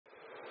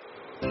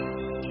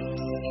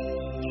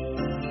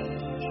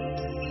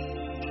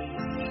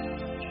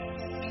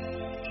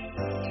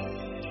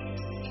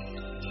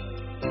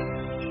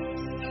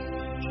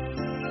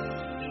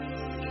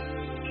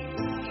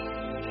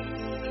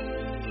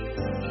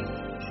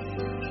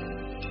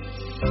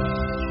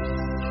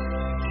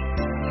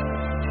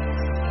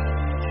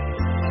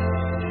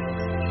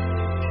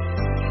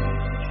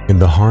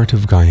the heart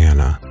of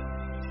Guyana,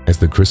 as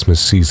the Christmas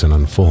season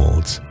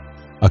unfolds,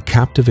 a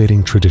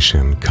captivating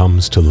tradition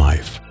comes to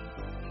life.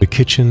 The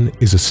kitchen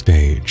is a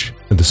stage,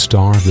 and the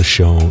star of the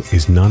show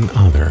is none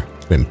other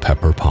than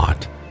pepper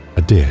pot,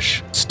 a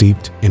dish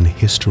steeped in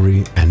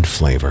history and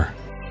flavor.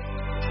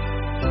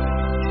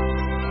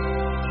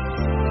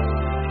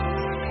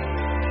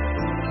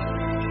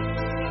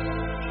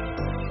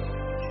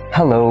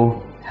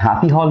 Hello,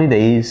 happy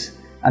holidays,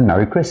 and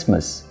Merry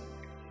Christmas.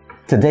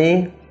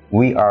 Today,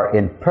 we are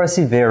in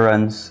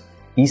Perseverance,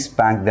 East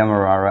Bank,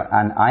 Demerara,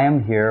 and I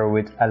am here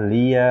with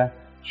Aliyah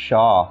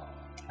Shaw.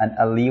 And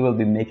Aliyah will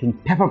be making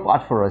pepper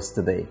pot for us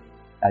today.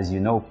 As you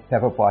know,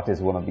 pepper pot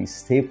is one of these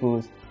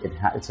staples.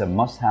 It's a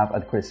must-have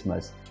at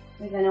Christmas.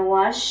 We're gonna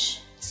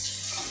wash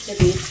the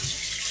beef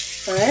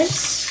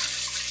first.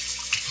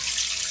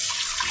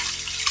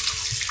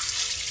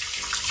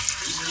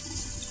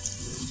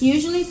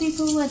 Usually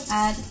people would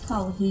add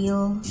cow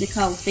heel, the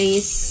cow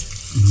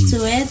face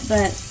to it,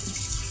 but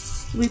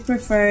we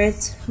prefer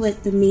it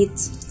with the meat,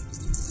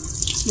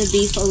 the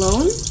beef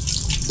alone.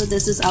 So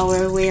this is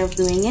our way of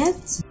doing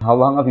it. How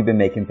long have you been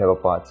making pepper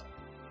pot?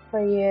 For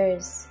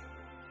years.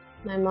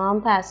 My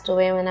mom passed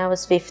away when I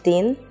was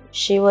 15.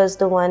 She was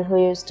the one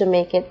who used to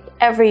make it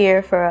every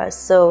year for us.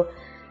 So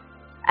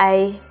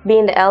I,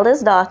 being the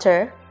eldest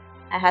daughter,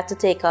 I had to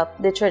take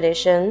up the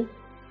tradition,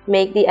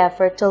 make the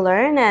effort to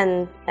learn,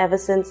 and ever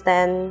since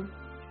then,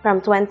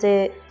 from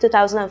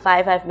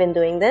 2005, I've been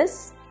doing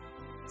this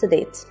to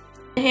date.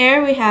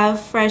 Here we have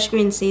fresh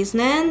green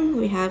seasoning,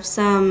 we have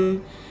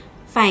some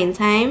fine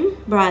thyme,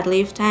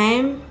 broadleaf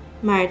thyme,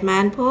 married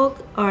man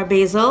poke, or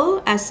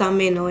basil, as some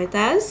may know it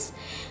as,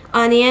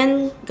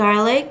 onion,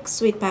 garlic,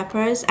 sweet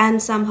peppers,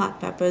 and some hot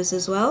peppers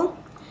as well.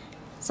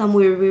 Some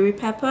wiri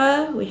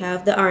pepper, we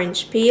have the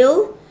orange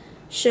peel,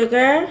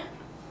 sugar,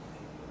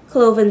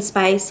 clove and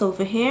spice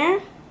over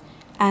here,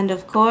 and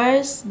of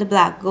course the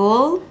black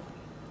gold,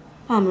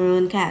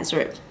 pomeroon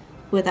casrib.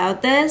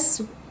 Without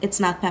this, it's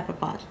not pepper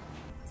pot.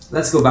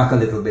 Let's go back a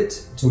little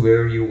bit to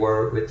where you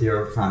were with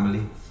your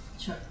family.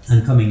 Sure.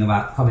 And coming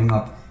up.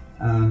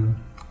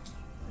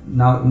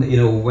 Now, you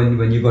know,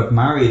 when you got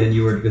married and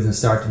you were going to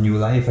start a new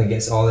life, I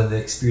guess all of the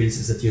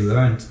experiences that you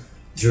learned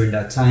during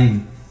that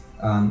time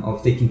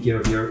of taking care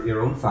of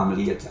your own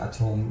family at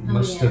home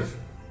must have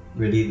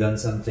really done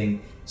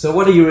something. So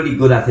what are you really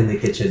good at in the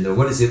kitchen though?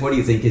 What do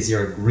you think is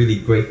your really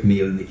great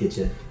meal in the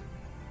kitchen?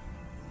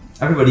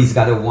 Everybody's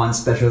got a one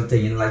special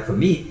thing, and like for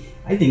me,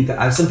 I think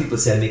some people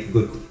say I make a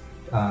good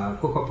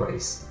cook-up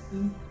rice.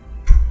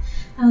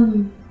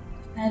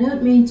 I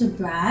don't mean to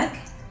brag,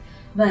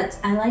 but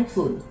I like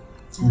food.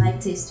 I like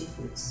tasty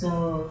food.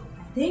 So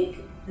I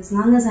think as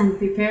long as I'm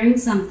preparing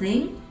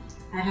something,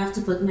 I have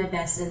to put my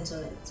best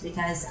into it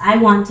because I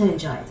want to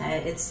enjoy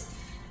it.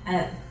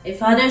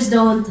 If others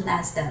don't,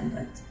 that's them.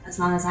 But as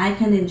long as I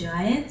can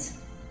enjoy it,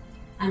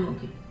 I'm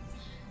okay.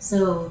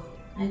 So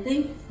I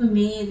think for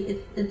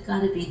me, it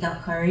gotta be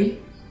duck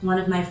curry, one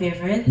of my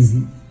favorites.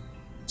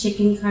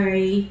 Chicken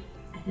curry.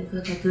 I can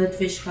cook a good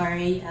fish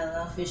curry. I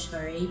love fish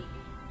curry.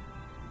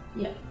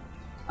 Yeah.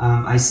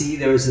 I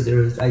see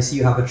I see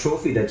you have a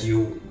trophy that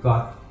you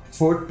got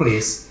 4th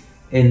place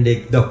in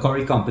the duck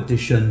curry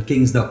competition,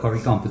 King's Duck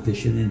Curry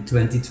competition in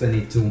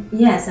 2022.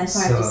 Yes, I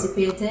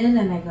participated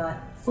and I got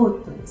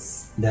 4th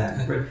place.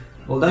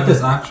 Well, that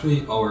was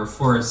actually our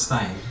first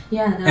time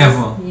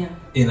ever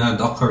in a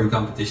duck curry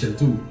competition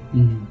too.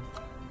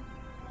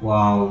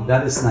 Wow,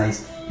 that is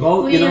nice.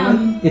 Well, you know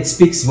what? It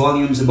speaks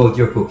volumes about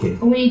your cooking.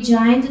 We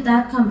joined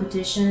that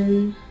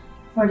competition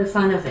for the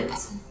fun of it.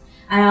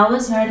 I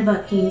always heard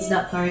about King's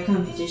Duck Curry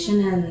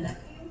competition and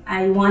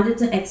I wanted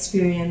to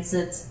experience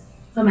it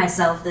for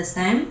myself this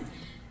time.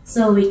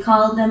 So we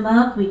called them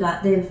up, we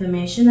got the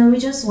information, and we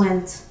just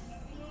went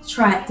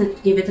to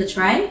give it a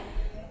try.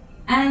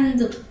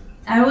 And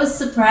I was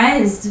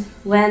surprised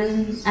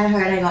when I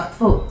heard I got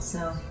 4th,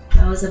 so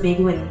that was a big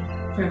win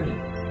for me.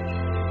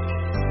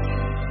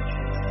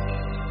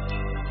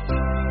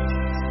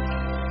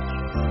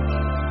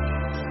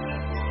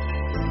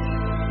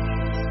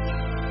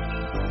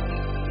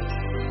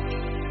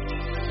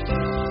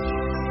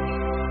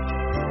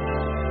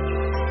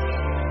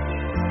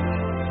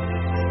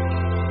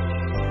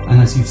 And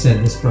as you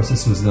said, this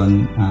process was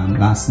done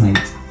last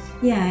night.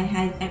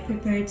 Yeah, I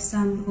prepared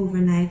some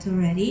overnight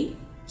already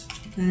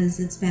because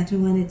it's better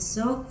when it's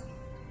soaked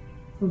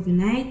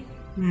overnight,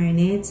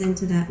 marinates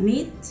into that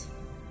meat.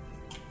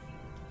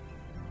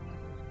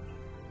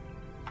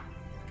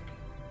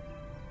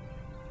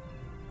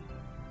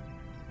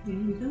 There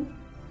we go.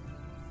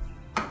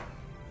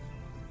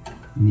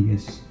 And you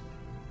guys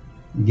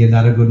give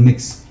that a good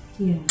mix.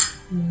 Yeah,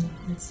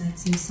 let's add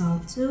some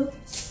salt too.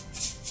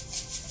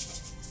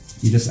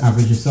 You just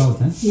average your salt,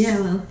 huh? Yeah,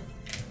 well.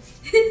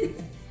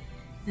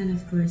 And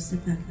of course the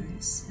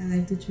peppers. I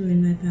like to throw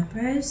in my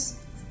peppers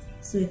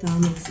so it all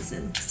mixes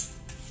in.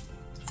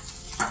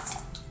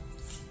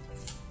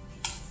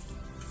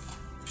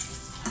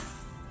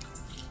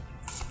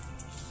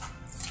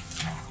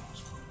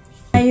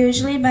 I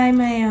usually buy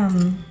my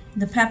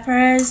the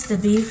peppers, the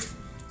beef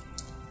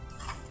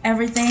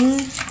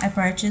everything I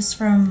purchased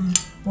from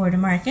Border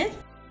Market.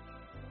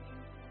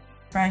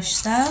 Fresh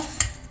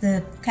stuff,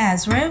 the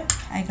calves rib,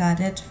 I got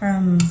it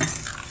from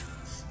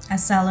a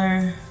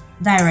seller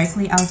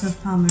directly out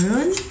of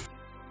Cameroon.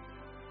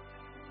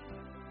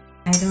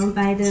 I don't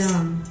buy the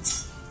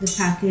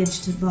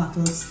packaged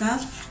bottle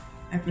stuff.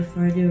 I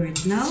prefer the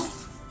original.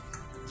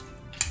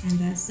 And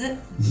that's it.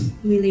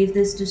 We leave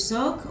this to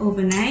soak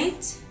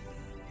overnight,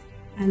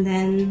 and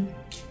then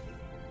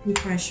we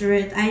pressure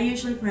it. I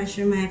usually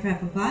pressure my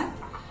pepper pot.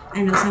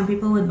 I know some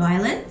people would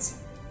boil it,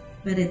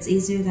 but it's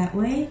easier that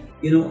way.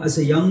 You know, as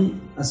a young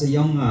Muslim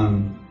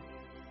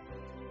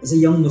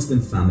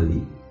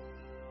family,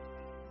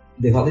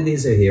 the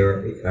holidays are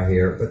here,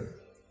 but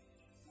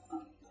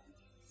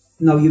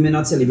now you may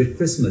not celebrate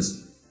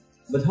Christmas,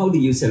 but how do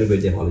you celebrate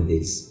the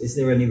holidays? Is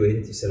there any way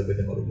that you celebrate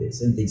the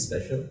holidays? Anything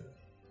special?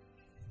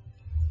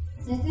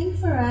 I think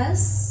for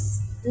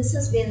us, this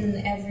has been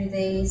an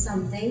everyday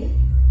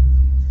something.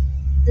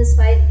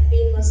 Despite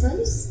being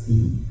Muslims,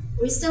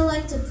 we still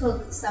like to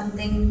cook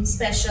something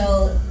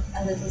special,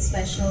 a little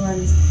special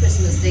on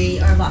Christmas Day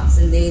or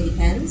Boxing Day,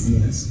 depends.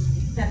 Yes.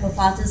 Pepper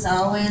pot is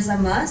always a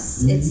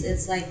must.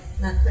 It's like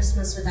not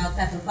Christmas without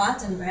pepper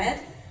pot and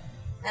bread.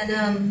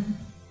 And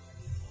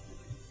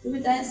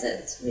that's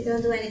it. We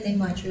don't do anything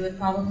much. We would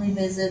probably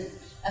visit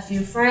a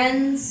few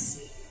friends,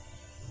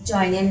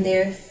 join in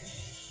their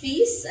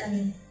feast,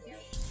 and yeah.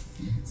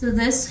 So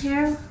this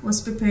here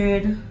was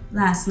prepared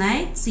last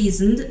night,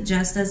 seasoned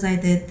just as I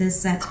did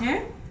this set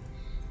here.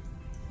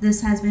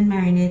 This has been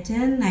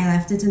marinated. I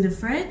left it in the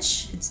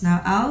fridge. It's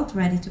now out,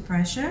 ready to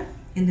pressure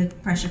in the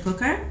pressure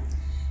cooker.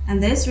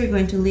 And this, we're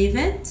going to leave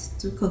it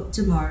to cook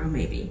tomorrow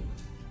maybe.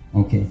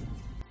 Okay.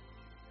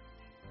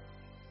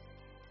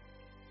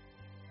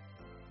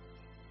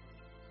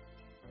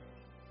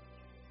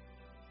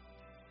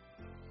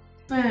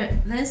 For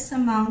this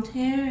amount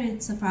here,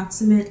 it's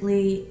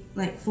approximately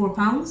like 4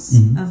 pounds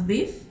of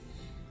beef.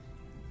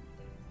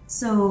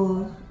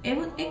 So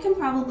it can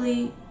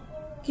probably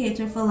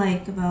cater for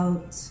like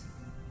about,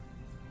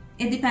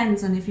 it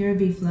depends on if you're a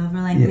beef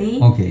lover like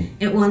me. Okay.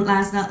 It won't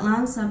last that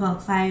long, so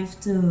about 5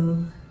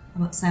 to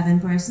about 7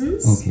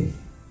 persons. Okay.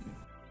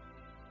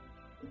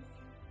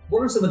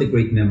 What are some of the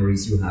great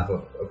memories you have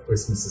of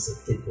Christmas as a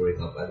kid growing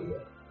up,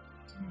 Aliyah?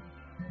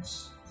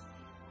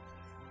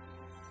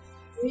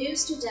 We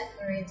used to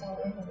decorate our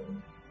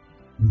home.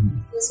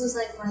 This was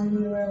like when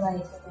we were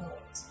like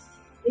about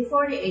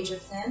before the age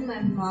of 10.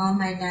 My mom,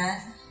 my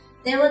dad,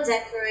 they would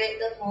decorate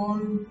the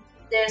home.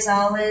 There's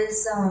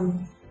always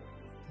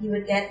you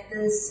would get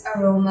this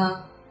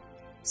aroma,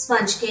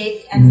 sponge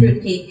cake and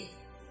fruit cake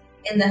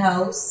in the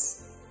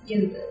house.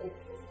 You know,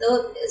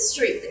 it's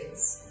 3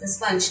 things: the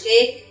sponge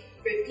cake,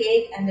 fruit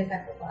cake, and the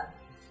pepper pot.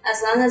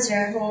 As long as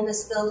your home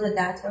is filled with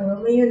that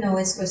aroma, you know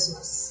it's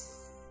Christmas.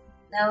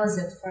 That was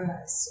it for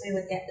us. We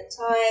would get the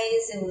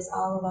toys. It was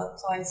all about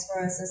toys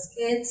for us as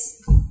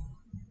kids.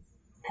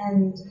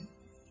 And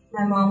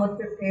my mom would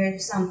prepare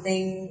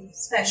something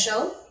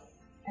special,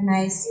 a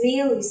nice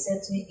meal. We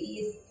sit to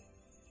eat,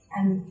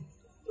 and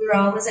we were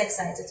always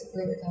excited to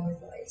play with our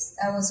toys.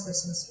 That was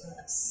Christmas for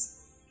us.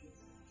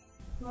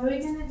 What we're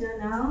gonna do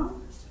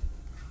now,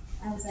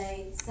 as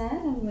I said,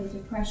 I'm going to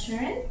pressure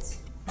it.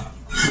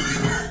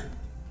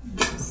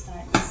 Just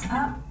start this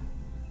up.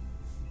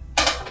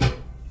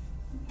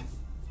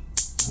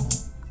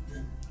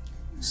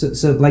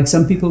 So like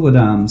some people would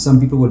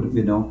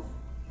you know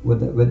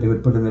they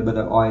would put a little bit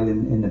of oil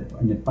in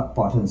the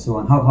pot and so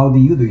on. How do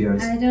you do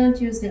yours? I don't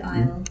use the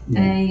oil.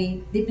 Yeah.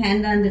 I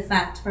depend on the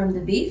fat from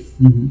the beef,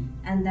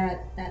 and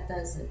that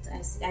does it.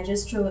 I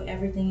just throw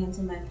everything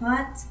into my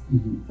pot,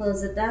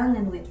 close it down,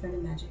 and wait for the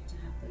magic to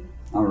happen.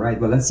 All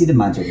right. Well, let's see the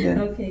magic then.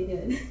 Okay,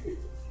 good.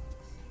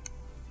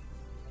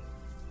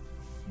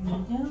 There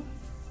we go.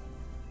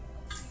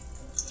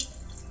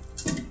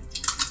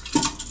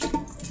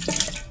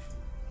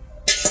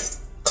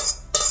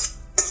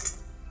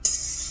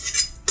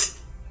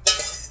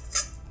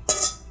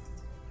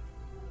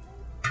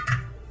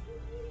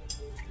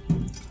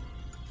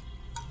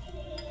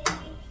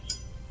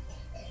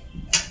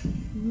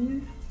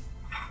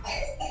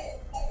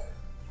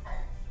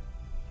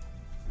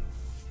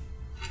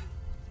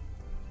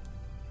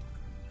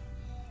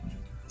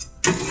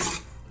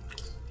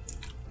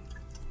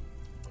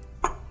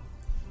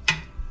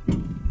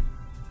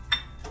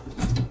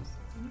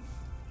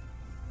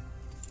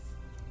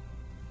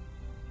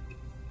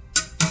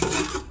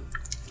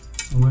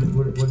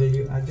 What did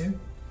you add there?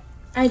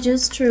 I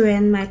just threw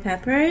in my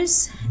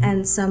peppers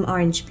and some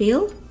orange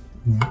peel.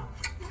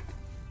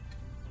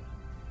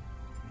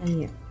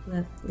 And yeah,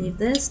 leave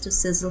this to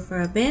sizzle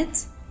for a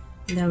bit,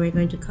 and then we're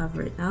going to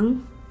cover it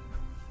down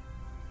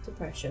to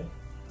pressure.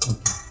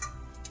 Okay.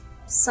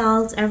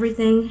 Salt,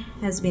 everything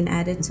has been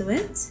added to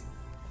it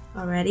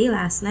already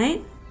last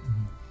night.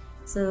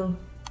 So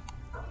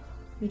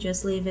we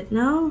just leave it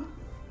now,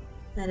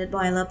 let it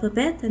boil up a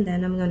bit, and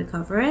then I'm going to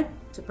cover it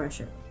to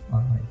pressure. All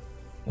right.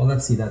 Well,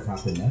 let's see that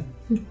happen then.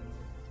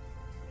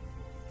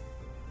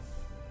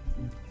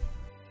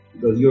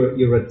 Go well, you're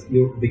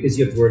because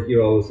you're at work,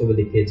 you're also with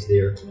the kids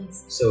there,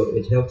 yes. So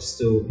it helps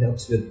with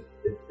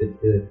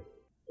the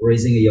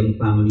raising a young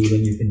family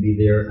when you can be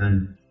there,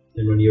 and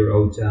when you're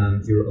out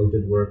at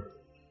work,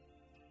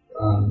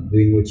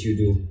 doing what you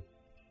do.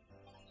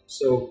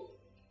 So,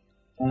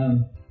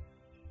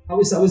 how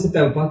is the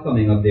pepper pot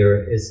coming up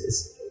there?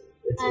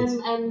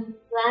 I'm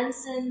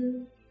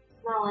glancing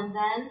now and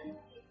then.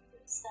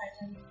 It's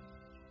starting.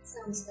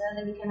 Sounds good,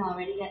 and we can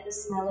already get the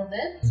smell of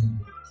it.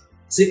 Mm-hmm.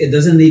 So it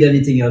doesn't need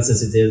anything else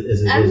as it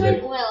is.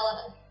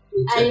 Well,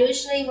 I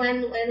usually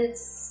when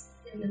it's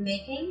in the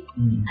making,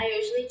 I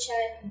usually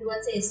do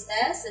a taste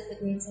test if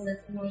it needs a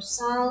little more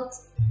salt.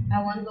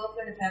 I won't go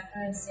for the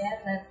peppers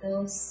yet. Let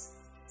those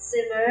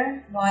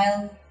simmer,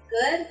 boil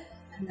good,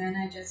 and then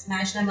I just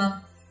mash them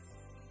up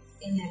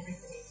in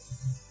everything.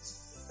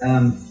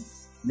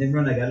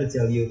 Nimran, I gotta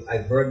tell you,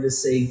 I've heard this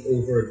saying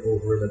over and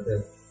over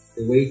that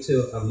the way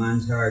to a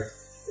man's heart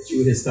is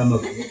through his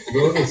stomach.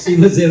 Bro, it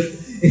seems as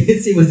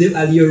if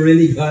Ali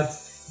really got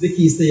the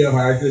keys to your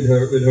heart with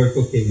her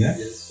cooking, eh?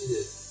 Yes, she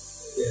did.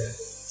 Yeah.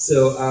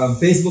 So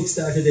Facebook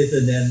started it,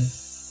 and then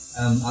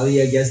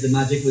Ali, I guess the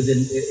magic was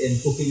in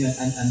cooking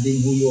and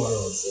being who you are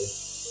also.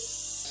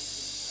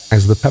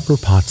 As the pepper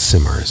pot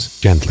simmers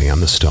gently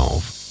on the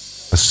stove,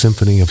 a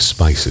symphony of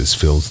spices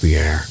fills the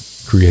air,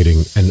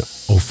 creating an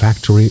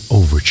olfactory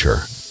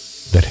overture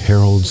that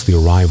heralds the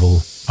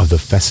arrival of the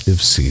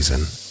festive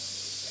season.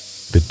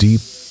 The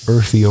deep,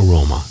 earthy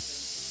aroma,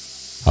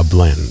 a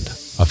blend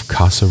of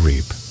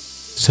cassareep,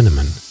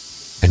 cinnamon,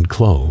 and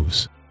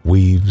cloves,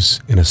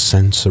 weaves in a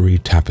sensory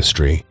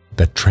tapestry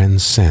that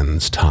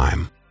transcends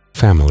time.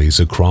 Families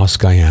across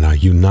Guyana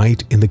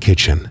unite in the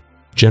kitchen,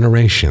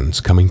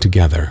 generations coming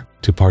together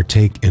to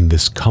partake in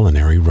this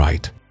culinary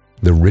rite.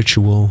 The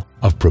ritual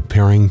of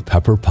preparing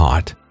pepper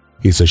pot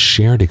is a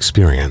shared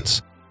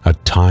experience, a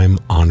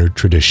time-honored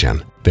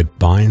tradition that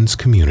binds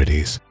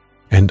communities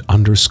and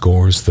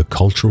underscores the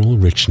cultural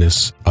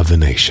richness of the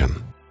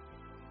nation.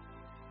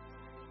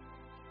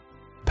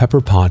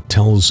 Pepper pot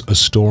tells a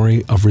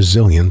story of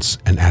resilience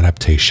and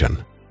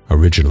adaptation.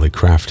 Originally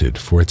crafted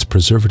for its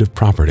preservative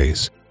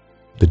properties,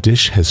 the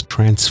dish has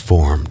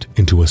transformed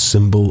into a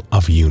symbol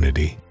of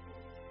unity,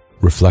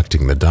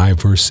 reflecting the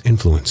diverse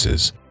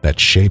influences that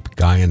shape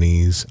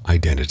Guyanese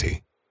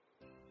identity.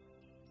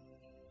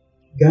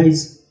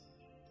 Guys,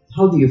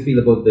 how do you feel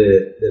about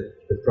the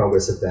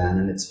progress of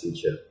Guyana and its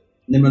future?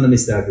 Nimran, let me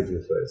start with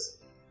you first.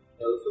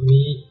 Well, for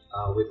me,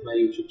 with my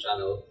YouTube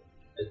channel,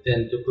 I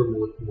tend to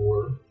promote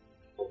more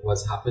of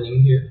what's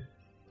happening here.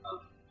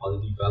 All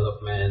the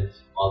development,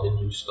 all the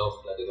new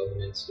stuff that the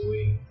government's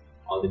doing,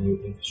 all the new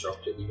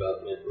infrastructure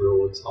development,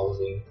 roads,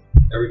 housing,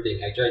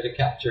 everything. I try to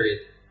capture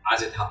it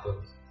as it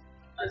happens,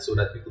 and so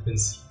that people can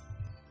see.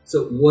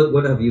 So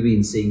what have you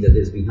been seeing that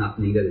has been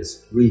happening that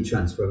is really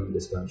transforming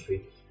this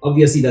country?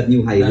 Obviously, that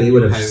new highway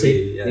would have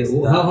saved. Yes,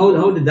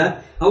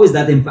 how is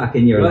that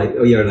impacting your life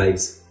or your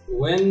lives?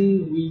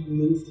 When we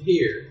moved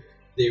here,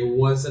 there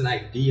was an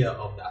idea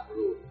of that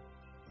road.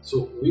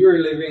 So we were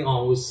living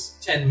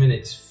almost 10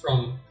 minutes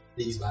from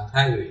the East Bank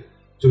Highway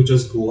to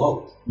just go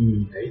out,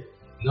 right?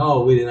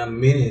 Now, within a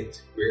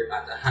minute, we're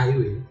at the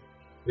highway.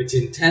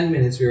 Within 10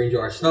 minutes, we're in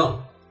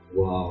Georgetown.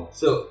 Wow.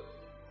 So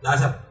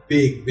that's a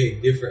big,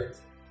 big difference.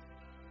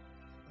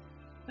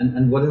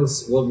 And what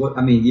else? What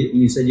I mean,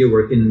 you said you're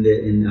working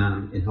in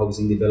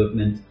housing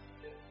development.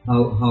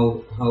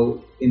 How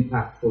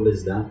impactful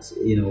is that?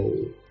 You know,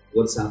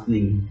 what's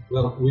happening?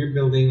 Well, we're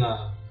building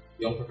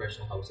young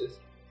professional houses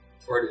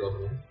for the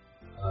government.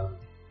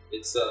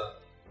 It's a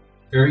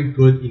very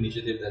good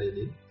initiative that they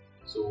did.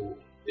 So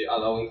they're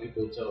allowing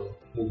people to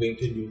move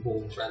into new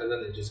homes rather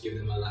than just give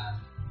them a land.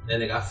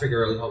 Then they got to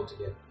figure out how to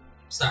get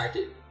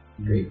started.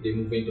 Right? They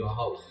move into a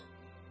house.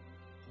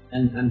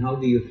 And how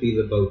do you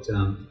feel about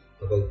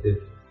the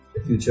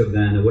future of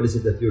Guyana? What is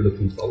it that you're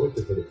looking forward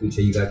to for the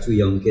future? You got two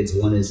young kids.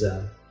 One is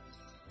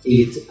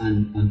 8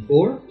 and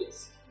 4.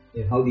 Yes.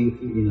 Yeah, how do you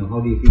feel? You know, how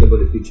do you feel about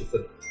the future for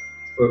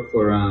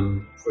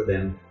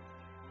them?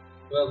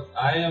 Well,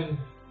 I am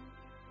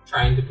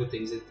trying to put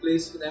things in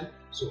place for them,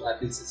 so at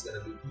least it's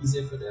gonna be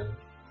easier for them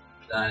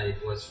than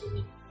it was for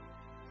me.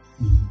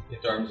 In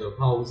terms of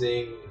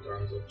housing, in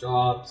terms of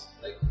jobs,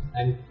 like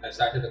I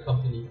started a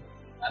company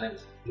and I'm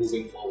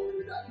moving forward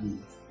with that.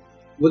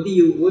 What do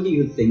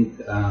you think?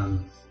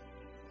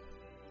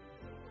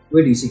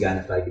 Where do you see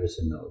Guyana 5 years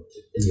from now?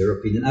 In your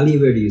opinion, Ali,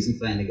 where do you see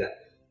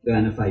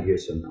Guyana 5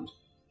 years from now?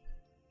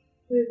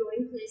 We're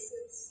going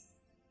places.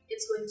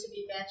 It's going to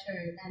be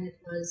better than it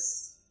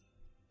was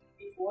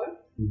before.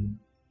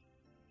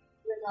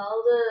 With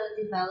all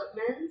the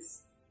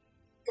developments,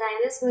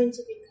 Guyana is going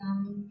to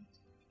become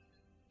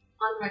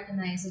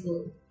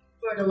unrecognizable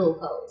for the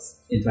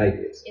locals. In 5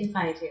 years? In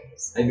 5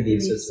 years. I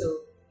believe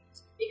so.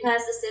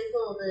 Because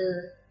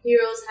the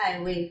Heroes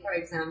Highway, for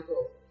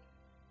example,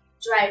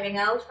 driving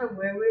out from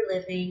where we're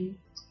living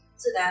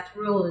to that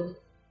road,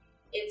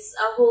 it's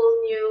a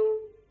whole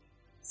new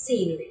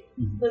scenery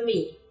for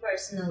me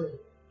personally.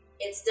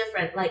 It's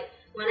different. Like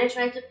when I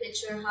try to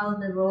picture how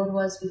the road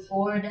was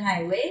before the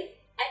highway,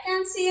 I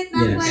can't see it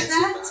back like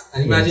that.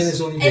 And imagine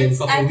it's only been a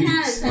couple I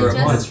weeks. can't.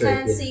 I just right,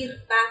 can't see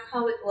it back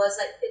how it was.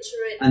 Like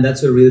picture it. And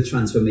that's what real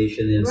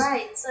transformation is.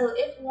 Right. So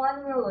if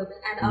one road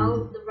and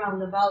all the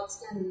roundabouts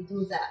can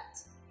do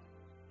that,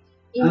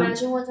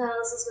 imagine what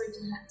else is going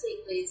to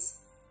take place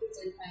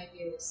within 5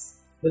 years.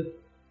 But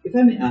if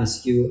I may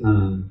ask you,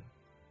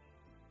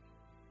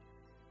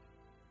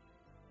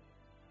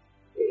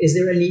 is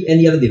there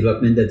any other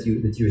development that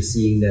you're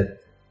seeing that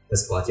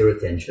has caught your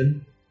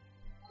attention?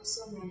 Oh,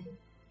 so many.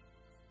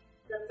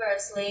 The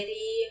First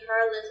Lady,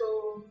 her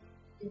little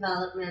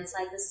developments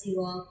like the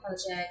Seawall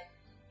project,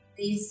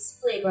 these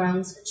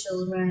playgrounds for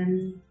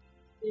children,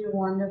 they're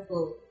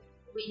wonderful.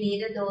 We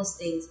needed those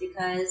things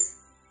because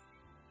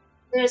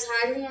there's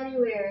hardly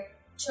anywhere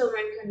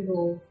children can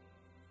go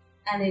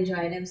and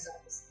enjoy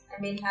themselves. I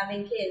mean,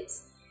 having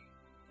kids,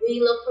 we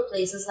look for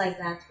places like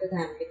that for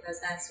them because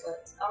that's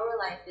what our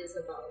life is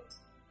about.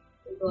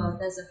 We go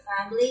out as a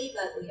family,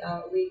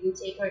 but we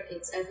take our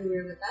kids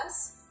everywhere with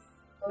us.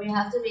 But we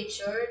have to make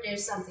sure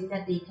there's something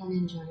that they can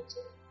enjoy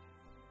too.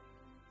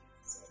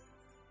 So.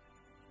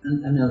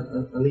 And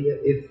Aliyah,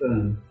 if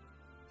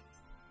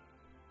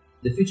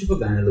the future for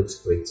Ghana looks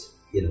great,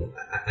 you're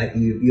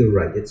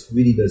right. It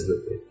really does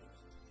look great.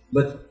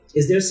 But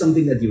is there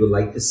something that you would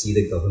like to see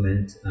the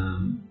government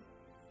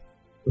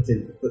put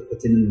in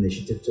an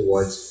initiative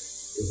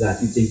towards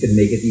that you think could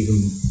make it even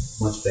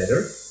much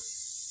better?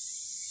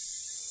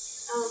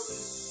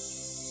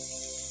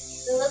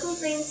 The little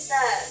things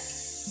that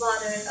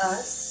bothered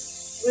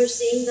us, we're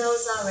seeing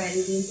those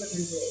already being put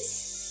in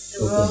place.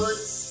 The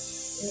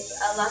roads,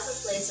 a lot of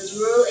places,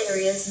 rural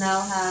areas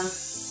now have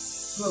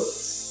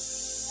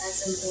roads.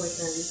 That's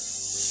important.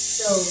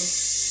 So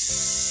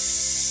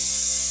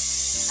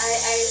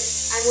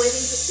I'm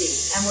waiting to see.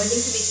 I'm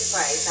waiting to be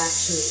surprised,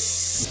 actually.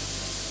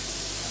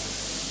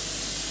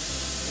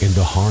 In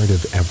the heart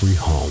of every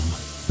home,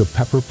 the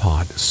pepper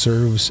pot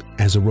serves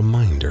as a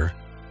reminder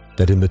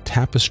that in the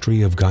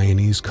tapestry of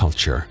Guyanese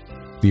culture,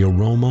 the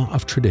aroma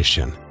of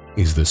tradition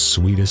is the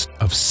sweetest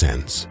of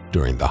scents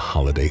during the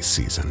holiday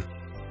season.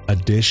 A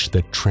dish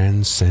that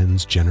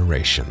transcends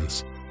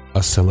generations,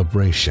 a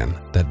celebration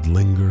that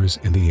lingers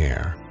in the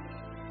air.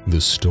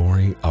 The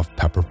story of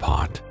Pepper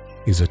Pot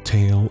is a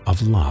tale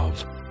of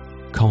love,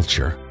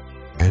 culture,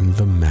 and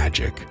the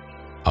magic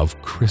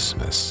of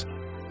Christmas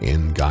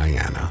in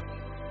Guyana.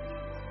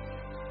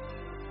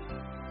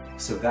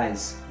 So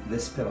guys,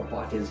 this pepper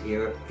pot is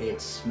here. It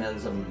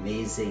smells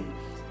amazing.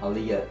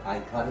 Aliyah, I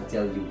gotta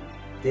tell you,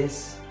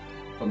 this,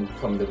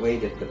 from the way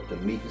that the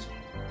meat is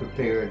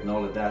prepared and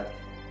all of that,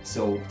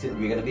 so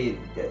we're gonna be,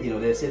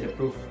 they say the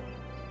proof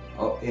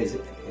of the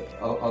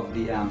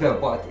pepper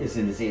pot is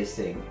in the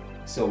tasting.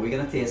 So we're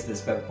gonna taste this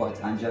pepper pot.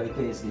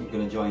 Angelica is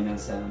gonna join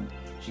us.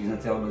 She's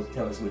gonna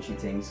tell us what she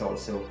thinks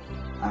also.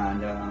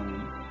 And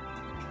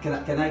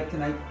can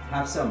I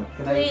have some?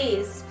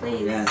 Please.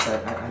 Yes,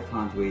 I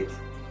can't wait.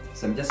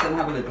 So I'm just gonna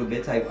have a little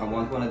bit. I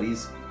want one of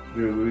these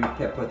Ruri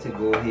pepper to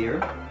go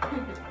here.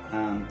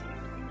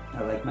 I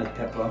like my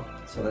pepper,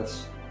 so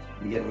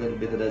we get a little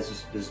bit of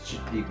this.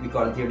 We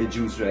call it here the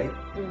juice, right?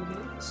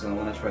 Mm-hmm. So I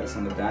want to try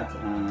some of that.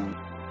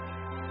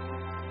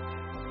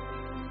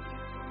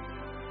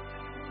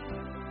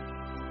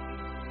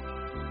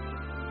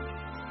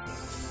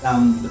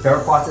 The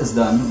pepper pot is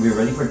done. We're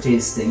ready for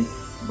tasting.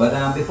 But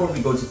before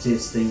we go to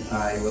tasting,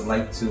 I would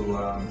like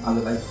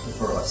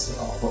for us to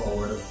offer a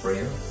word of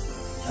prayer.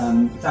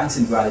 Thanks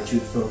and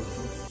gratitude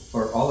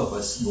for all of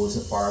us go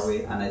so far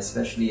away, and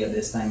especially at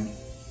this time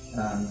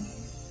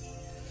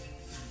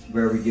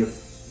where we give,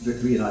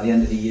 at the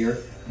end of the year.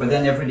 But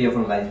then every day of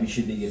our life we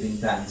should be giving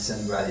thanks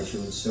and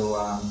gratitude. So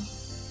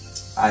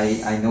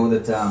I know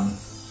that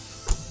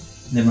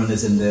Nimran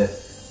is in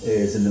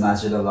the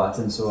masjid a lot,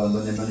 and so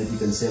but Nimran, if you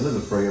can say a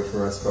little prayer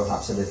for us,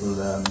 perhaps a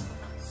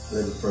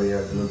little prayer,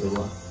 a little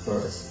dua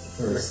for us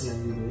first.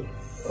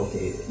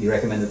 Okay, you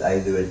recommend that I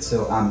do it.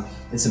 So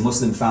it's a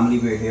Muslim family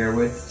we're here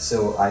with,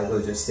 so I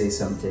will just say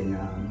something.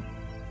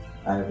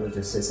 I will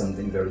just say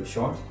something very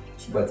short,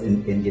 but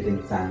in giving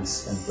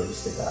thanks and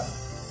praise to God.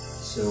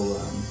 So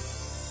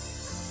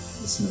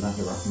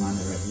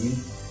Bismillahirrahmanirrahim.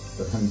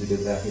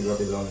 Alhamdulillahi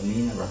Rabbil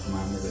Alameen,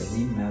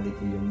 Ar-Rahmanir-Rahim,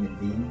 Maliki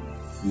Yawmiddin,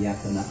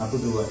 Iyyaka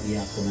na'budu wa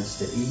iyyaka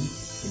nasta'in,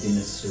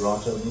 Ihdinas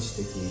siratal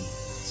mustaqim,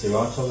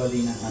 siratal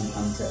ladzina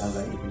an'amta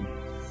 'alaihim,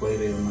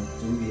 ghairil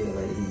maghdubi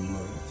 'alaihim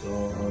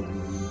waladdallin.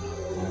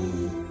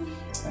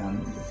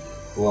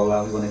 Oh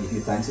Allah, we want to give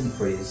you thanks and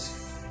praise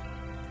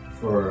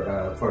for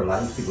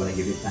life. We want to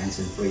give you thanks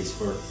and praise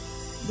for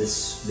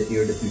the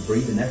air that we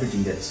breathe and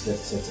everything that's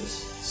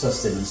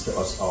sustenance to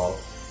us all.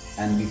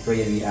 And we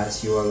pray and we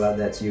ask you, Allah,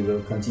 that you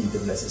will continue to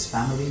bless his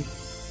family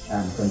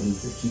and continue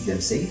to keep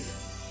them safe.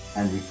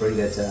 And we pray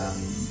that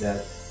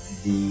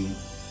the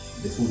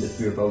food that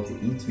we're about to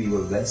eat, you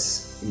will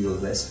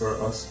bless for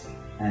us.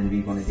 And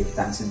we want to give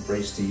thanks and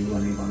praise to you,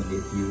 and we want to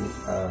give you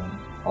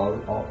all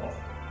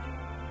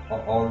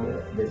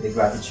the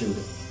gratitude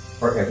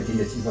for everything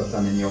that you have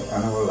done in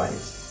our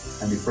lives.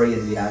 And we pray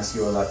and we ask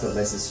you, Allah, to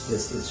bless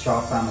this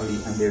Shah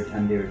family and their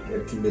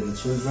two little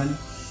children,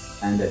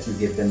 and that you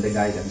give them the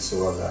guidance.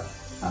 So all that.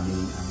 I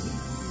mean.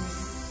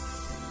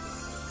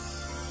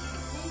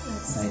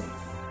 Right.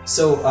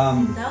 So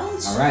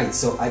all right.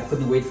 So I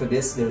couldn't wait for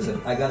this.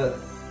 I got a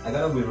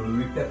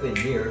ruri pepper in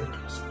here.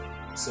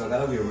 So I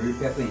got a ruri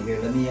pepper in here.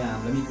 Let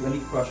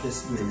me crush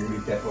this ruri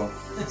pepper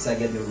so I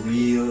get the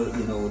real,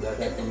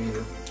 that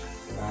real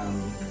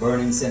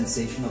burning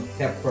sensation of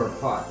pepper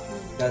pot.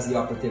 That's the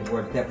operative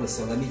word, pepper.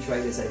 So let me try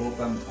this. I hope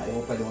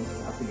I don't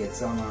have to get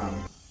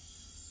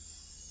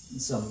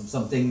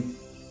something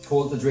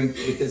cold to drink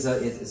because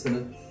it's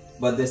gonna.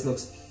 But this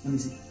looks. Let me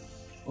see.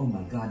 Oh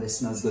my God, this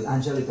smells good.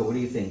 Angelica, what do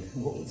you think?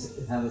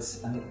 Have a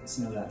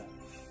smell that.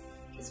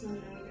 It smells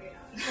really great.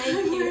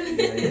 Thank you.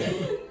 Yeah.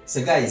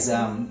 So guys,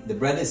 the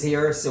bread is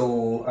here.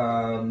 So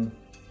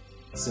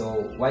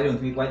why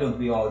don't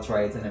we all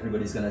try it and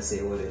everybody's gonna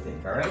say what they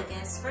think. All right? I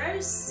guess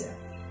first. Yeah.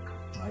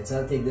 All right. So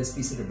I'll take this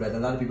piece of the bread. A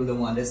lot of people don't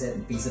want this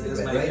piece of the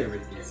That's bread, my right?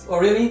 favorite piece. Oh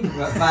really?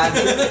 Well, I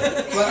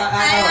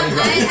already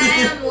grabbed it. I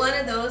am one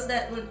of those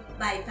that would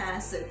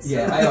bypass it. So.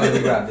 Yeah, I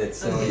already grabbed it.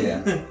 So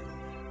yeah.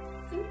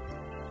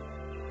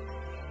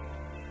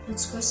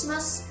 It's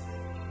Christmas.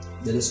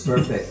 That is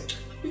perfect.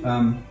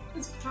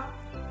 It's hot.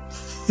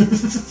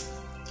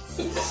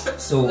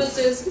 So But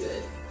it's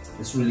good.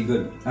 it's really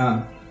good.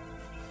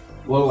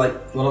 What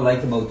I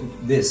like about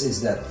this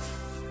is that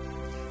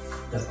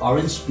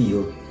orange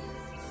peel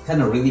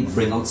kind of really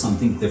bring out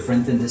something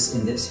different in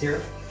this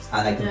here,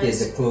 and I can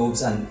taste the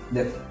cloves and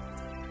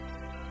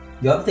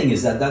the other thing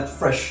is that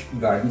fresh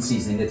garden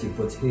seasoning that you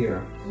put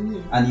here,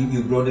 and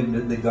you grow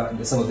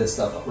some of this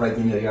stuff right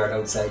in your yard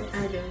outside.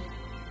 I do.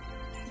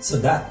 So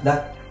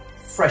that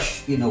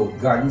fresh,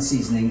 garden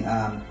seasoning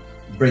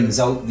brings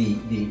out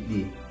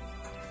the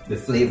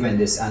flavor in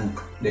this, and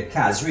the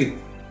cashew,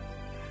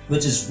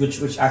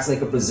 which acts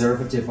like a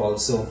preservative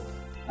also,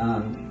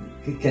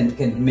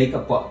 can make a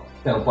pot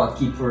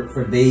keep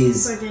for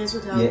days. For days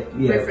without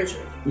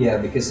refrigerator. Yeah,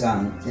 because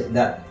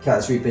that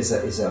cashew is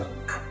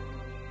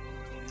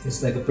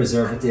like a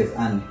preservative,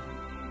 and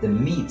the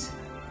meat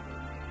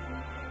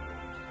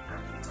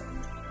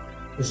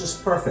is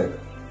just perfect.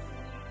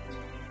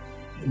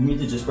 The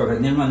meat is just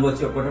perfect. Nirman,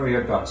 what are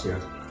your thoughts here?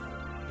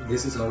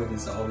 This is how it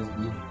has always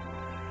been.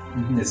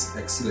 It's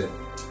excellent.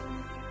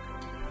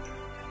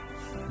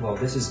 Wow,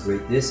 this is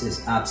great. This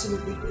is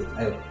absolutely great.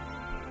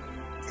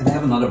 Can I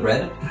have another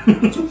bread?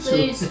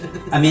 Please.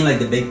 I mean like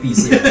the big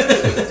piece here.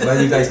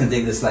 Well, you guys can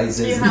take the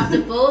slices. You have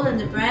the bowl and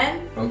the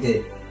bread.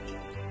 Okay.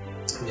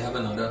 We have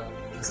another.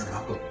 It's an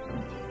apple.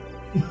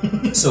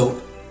 So,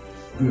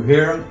 we're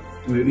here.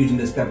 We're eating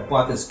this pepper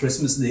pot. It's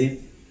Christmas Day.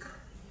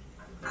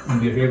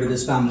 And we're here with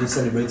this family,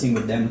 celebrating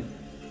with them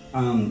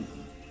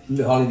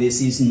the holiday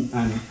season,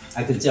 and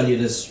I can tell you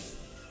this,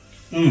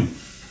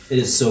 it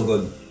is so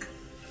good.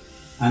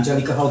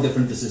 Angelica, how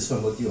different this is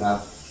from what you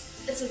have?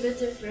 It's a bit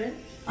different.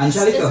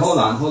 Angelica, hold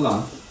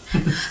on.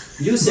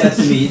 You said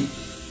to me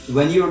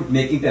when you were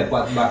making pepper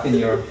pot back in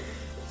your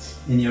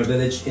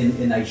village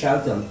in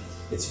Aishalton,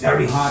 it's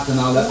very hot and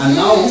all that, and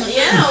now look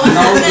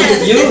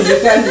at you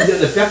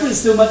the pepper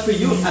is too much for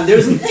you, and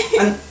there's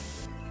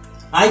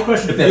I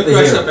crushed the pepper. You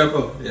crushed the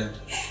pepper, yeah.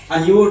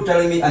 And you were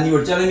telling me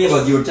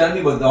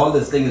about all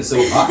this thing is so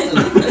hot. And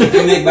if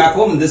you make back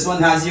home, and this one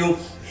has you,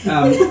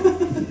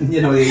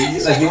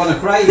 like you want to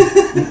cry.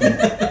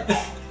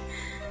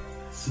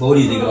 But what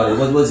do you think about it?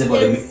 What was it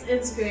about it?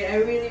 It's great. I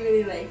really,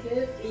 really like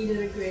it. You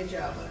did a great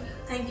job on it.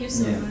 Thank you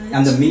so much.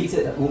 And the meat,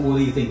 what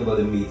do you think about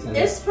the meat?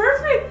 It's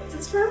perfect.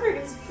 It's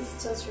perfect.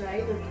 It's just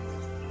right. And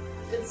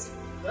it just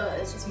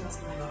melts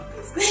in my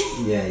mouth,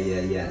 basically.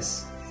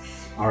 Yes.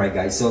 All right,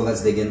 guys. So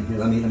let's dig in.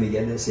 Let me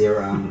get this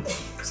here.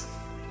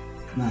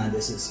 Man,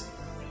 this is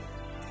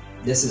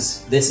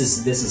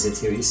it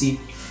here. You see,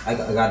 I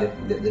got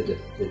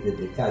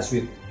the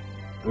cashew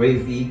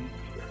gravy.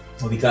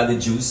 We got the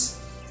juice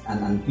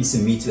and piece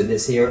of meat with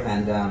this here,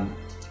 and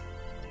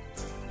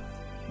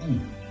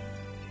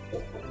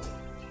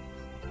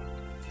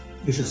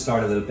you should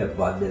start a little pepper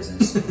pot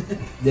business.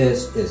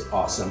 This is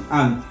awesome.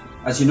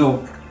 As you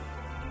know,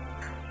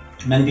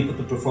 many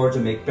people prefer to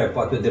make pepper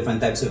pot with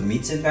different types of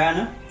meats in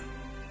Guyana.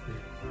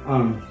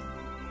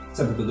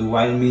 Some people do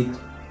wild meat,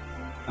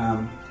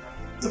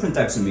 different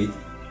types of meat,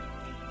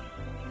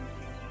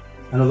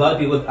 and a lot of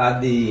people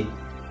add the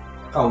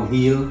cow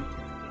heel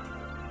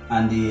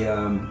and the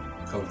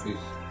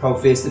cow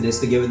face to this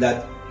to give it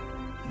that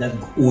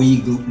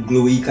ooey,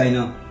 gluey kind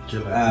of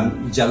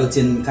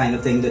gelatin kind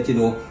of thing that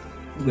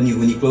when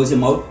you close your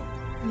mouth,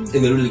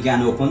 it really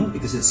can't open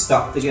because it's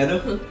stuck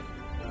together.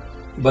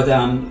 But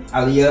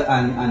Aliyah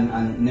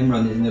and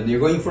Nimran, they're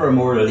going for a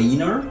more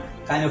leaner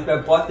kind of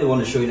pepper pot. They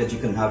want to show you that you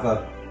can have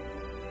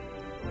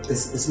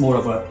it's more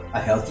of a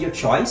healthier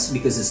choice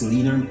because it's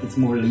leaner, it's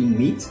more lean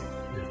meat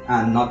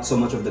and not so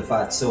much of the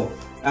fat. So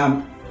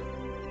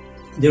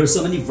there are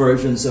so many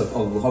versions of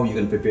how you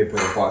can prepare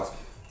pepper pot,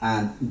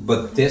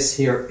 but this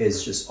here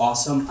is just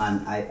awesome,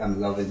 and I am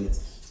loving it.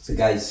 So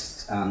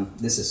guys,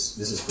 this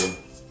is good.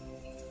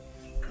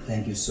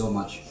 Thank you so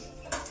much.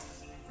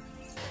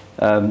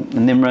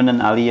 Nimran and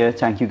Aliyah,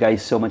 thank you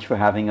guys so much for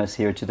having us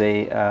here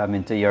today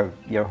into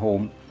your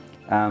home.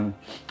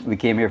 We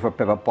came here for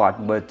Pepper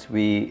Pot, but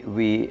we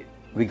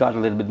got a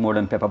little bit more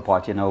than Pepper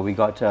Pot. You know, we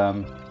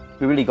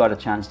really got a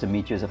chance to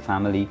meet you as a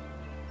family,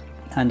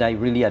 and I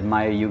really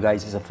admire you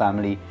guys as a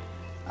family.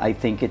 I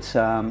think it's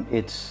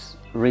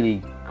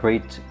really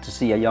great to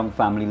see a young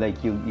family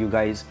like you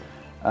guys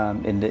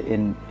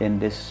in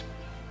this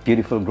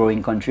beautiful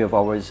growing country of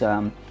ours.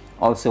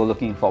 Also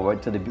looking forward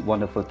to the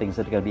wonderful things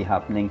that are going to be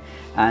happening.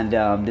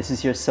 And this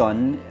is your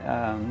son,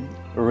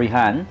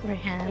 Rihan.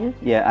 Rihan.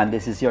 Yeah, and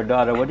this is your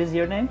daughter. What is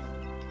your name?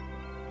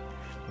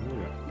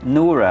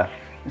 Noura.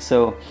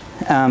 So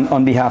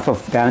on behalf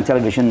of Guyana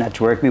Television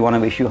Network, we want to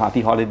wish you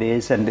happy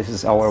holidays, and this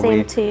is our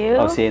way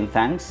of saying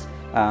thanks.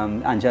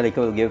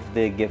 Angelica will give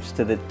the gifts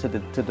to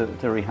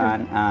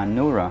Rihan and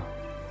Noura.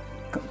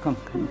 Come.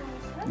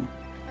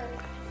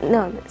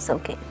 No, it's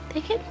okay.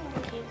 Take it.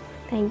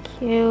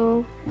 Thank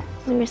you.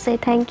 Let me say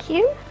thank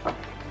you.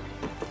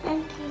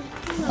 Thank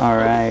you. All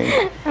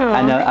right.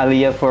 And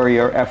Aliyah, for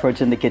your efforts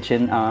in the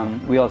kitchen,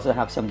 we also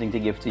have something to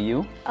give to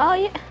you. Oh,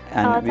 yeah.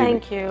 And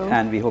thank you.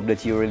 And we hope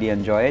that you really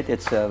enjoy it.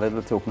 It's a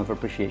little token of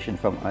appreciation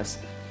from us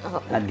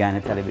at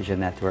Guyana Television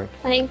Network.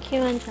 Thank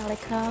you,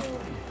 Angelica.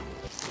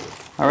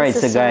 All right,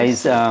 so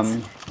guys,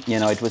 you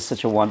know, it was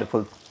such a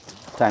wonderful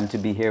time to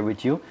be here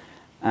with you.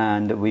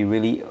 And I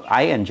really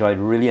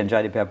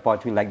enjoyed the Pepper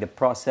Pot. We like the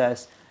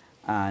process.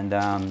 And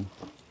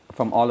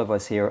from all of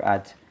us here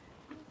at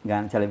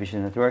Guyana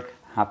Television Network,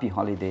 happy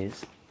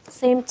holidays.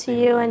 Same to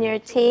you and your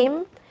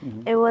team.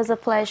 It was a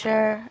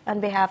pleasure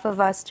on behalf of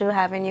us too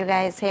having you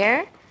guys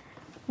here.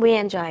 We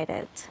enjoyed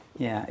it.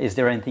 Yeah. Is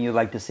there anything you'd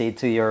like to say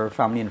to your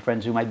family and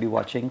friends who might be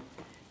watching?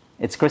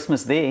 It's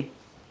Christmas Day.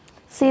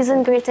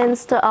 Season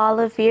greetings to all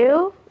of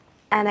you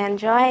and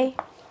enjoy.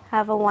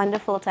 Have a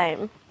wonderful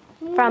time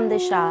from the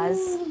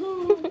Shahs.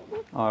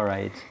 All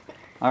right.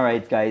 All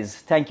right, guys.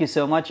 Thank you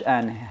so much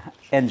and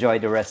enjoy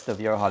the rest of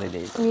your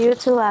holidays. You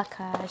too,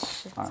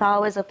 Akash. It's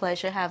always a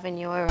pleasure having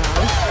you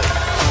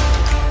around.